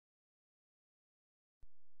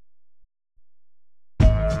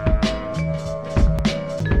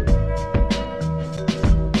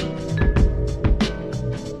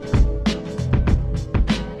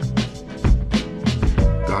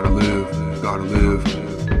Gotta live,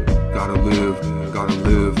 gotta live, gotta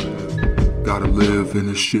live, gotta live in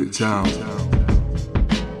this shit town.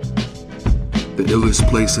 The illest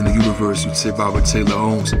place in the universe, you'd say Robert Taylor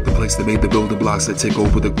owns. The place that made the building blocks that take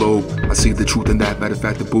over the globe. I see the truth in that. Matter of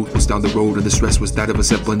fact, the booth was down the road, and the stress was that of a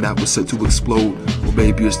Zeppelin that was set to explode. Or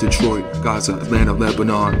maybe it's Detroit, Gaza, Atlanta,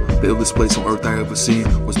 Lebanon. The illest place on earth I ever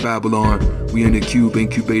seen was Babylon. We in a cube,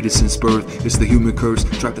 incubated since birth. It's the human curse,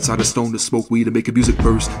 trapped inside a stone to smoke weed and make a music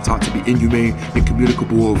burst. Taught to be inhumane,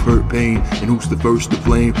 incommunicable of hurt, pain. And who's the first to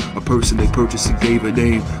blame? A person they purchased and gave a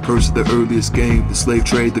name. Curse of the earliest game, the slave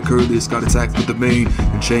trade, the curliest got attacked with the main.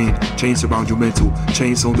 And chains around your mental,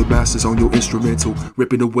 chains on the masters on your instrumental,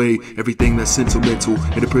 ripping away everything that's sentimental.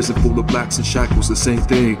 In a prison full of blacks and shackles, the same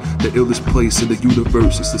thing. The illest place in the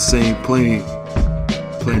universe is the same plane,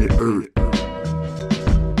 planet Earth.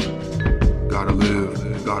 Gotta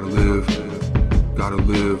live, gotta live, gotta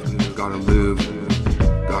live, gotta live,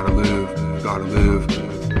 gotta live, gotta live,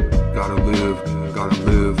 gotta live, gotta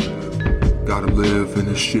live, gotta live in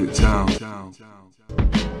this shit town.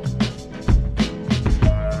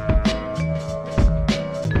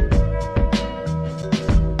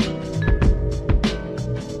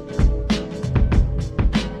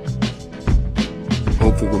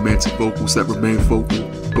 Hopeful romantic vocals that remain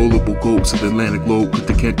focal. Gullible goats of the Atlantic globe could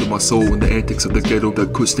decant my soul in the antics of the ghetto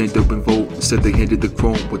that could stand up and vote. Instead they handed the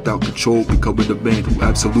chrome without control, becoming a man who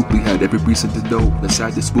absolutely had every reason to know that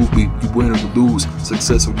sadness moved me. You win or you lose,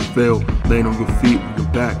 success or you fail. Laying on your feet, on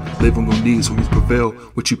your back, live on your knees or you prevail.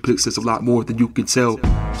 What you pick says a lot more than you can tell.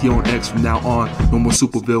 He on X from now on, no more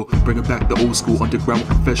superville. Bringing back the old school underground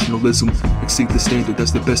professionalism. Exceed the standard,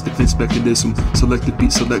 that's the best defense mechanism. Selective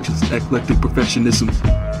beat selections, eclectic perfectionism.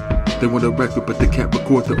 They want a record, but they can't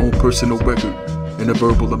record their own personal record. In a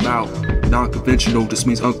verbal amount, non-conventional just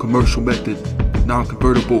means uncommercial method.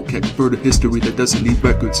 Non-convertible, can't convert a history that doesn't need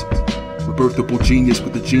records. Rebirthable genius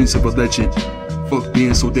with the genes of a legend. Fuck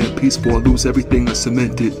being so damn peaceful, I lose everything I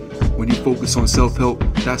cemented. When you focus on self-help,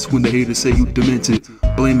 that's when the haters say you demented.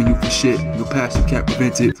 Blaming you for shit, your past you can't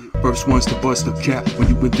prevent it. First ones to bust a cap when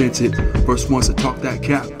you invent it. First ones to talk that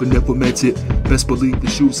cap but never meant it. Best believe the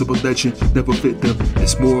shoes of a legend never fit them.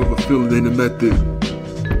 It's more of a feeling than a method.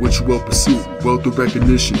 What you will pursue, wealth or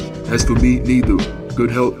recognition. As for me, neither. Good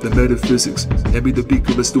health and metaphysics. Hand me the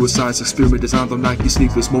beaker, let's do a science experiment designed on Nike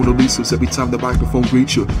sneakers, Mona Lisas. Every time the microphone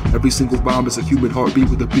reach you, every single rhyme is a human heartbeat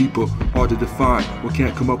with a beeper. Hard to define, what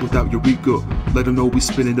can't come up without Eureka. Let them know we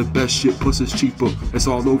spinning the best shit, plus it's cheaper. It's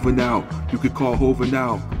all over now, you could call over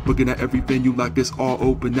now. Looking at every venue like it's all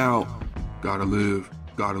open now. Gotta live,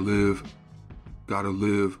 gotta live, gotta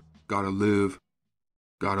live, gotta live,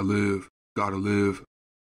 gotta live, gotta live,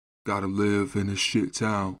 gotta live in this shit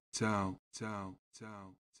town, town, town.